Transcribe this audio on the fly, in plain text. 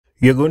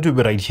You're going to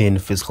be right here in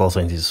physical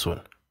sciences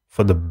soon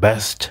for the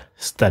best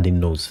study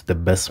notes, the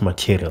best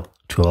material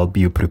to help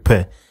you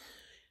prepare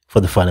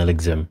for the final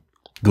exam.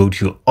 Go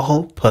to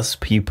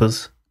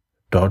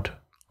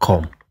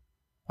allpastpapers.com.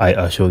 I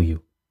assure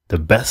you the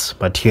best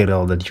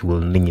material that you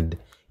will need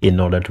in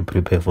order to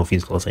prepare for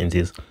physical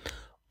sciences.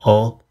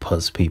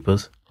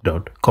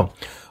 allpastpapers.com.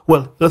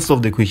 Well, let's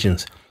solve the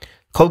questions.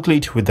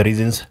 Calculate with the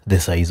reasons the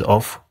size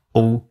of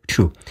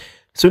O2.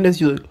 Soon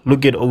as you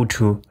look at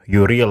O2,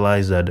 you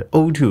realize that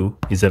O2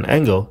 is an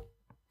angle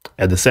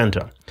at the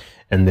center.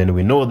 And then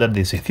we know that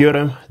there's a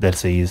theorem that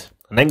says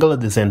an angle at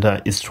the center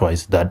is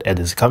twice that at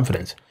the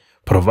circumference,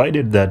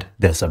 provided that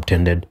they're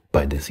subtended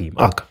by the same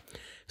arc.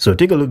 So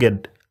take a look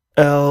at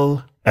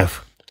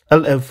LF.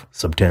 LF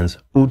subtends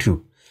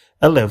O2.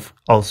 LF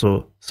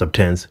also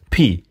subtends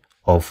P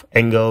of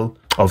angle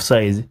of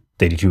size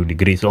 32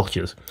 degrees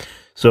Celsius.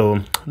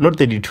 So not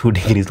 32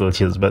 degrees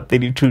Celsius, but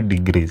 32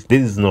 degrees.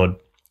 This is not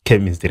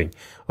chemistry.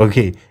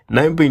 Okay,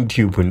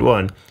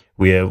 9.2.1,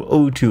 we have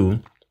O2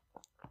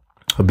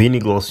 being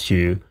equals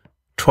to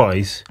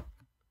twice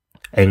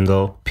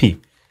angle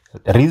P.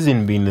 The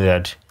reason being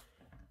that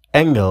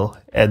angle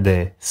at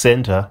the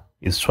center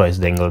is twice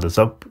the angle at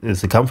the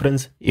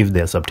circumference if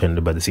they are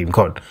subtended by the same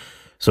chord.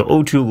 So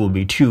O2 will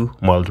be 2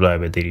 multiplied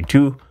by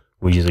 32,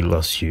 which is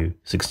equals to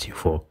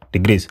 64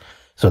 degrees.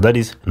 So that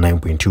is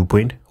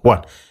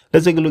 9.2.1.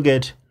 Let's take a look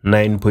at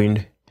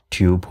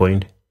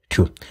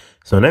 9.2.2.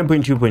 So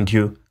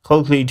 9.2.2,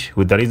 calculate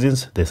with the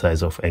reasons the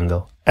size of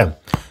angle M.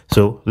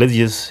 So let's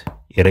just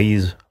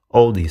erase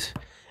all this.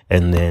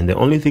 And then the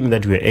only thing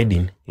that we're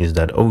adding is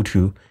that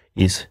O2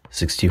 is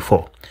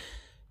 64.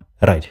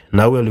 Right,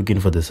 now we're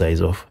looking for the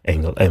size of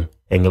angle M.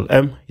 Angle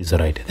M is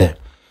right there.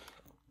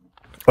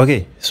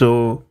 Okay,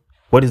 so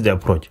what is the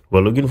approach?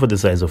 We're looking for the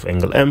size of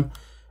angle M,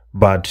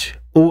 but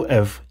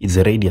OF is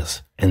the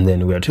radius. And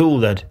then we are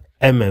told that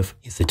MF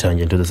is the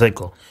tangent to the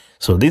circle.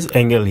 So this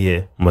angle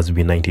here must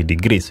be 90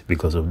 degrees.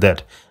 Because of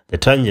that, the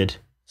tangent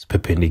is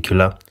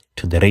perpendicular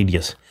to the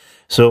radius.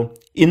 So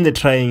in the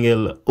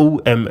triangle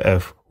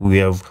OMF, we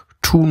have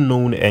two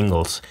known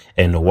angles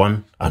and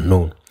one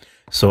unknown.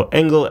 So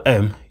angle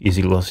M is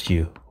equal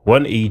to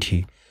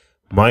 180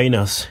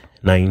 minus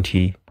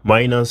 90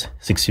 minus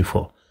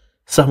 64.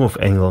 Sum of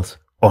angles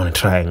on a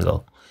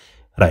triangle.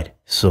 Right,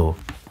 so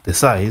the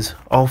size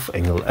of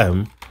angle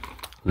M,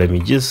 let me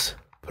just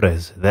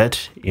press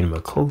that in my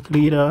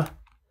calculator,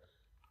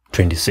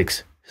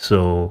 26.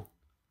 So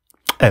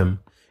M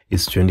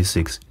is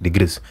 26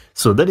 degrees.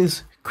 So that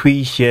is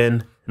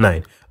question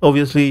 9.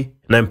 Obviously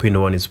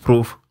 9.1 is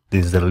proof.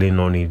 There's really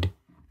no need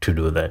to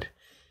do that.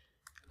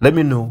 Let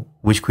me know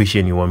which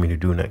question you want me to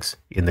do next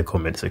in the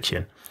comment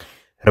section.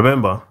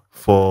 Remember,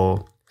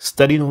 for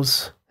study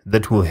notes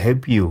that will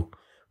help you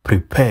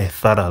prepare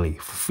thoroughly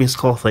for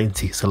physical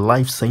sciences,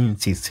 life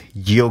sciences,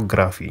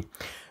 geography,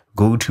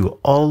 go to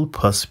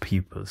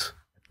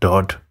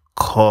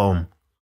allpastpapers.com.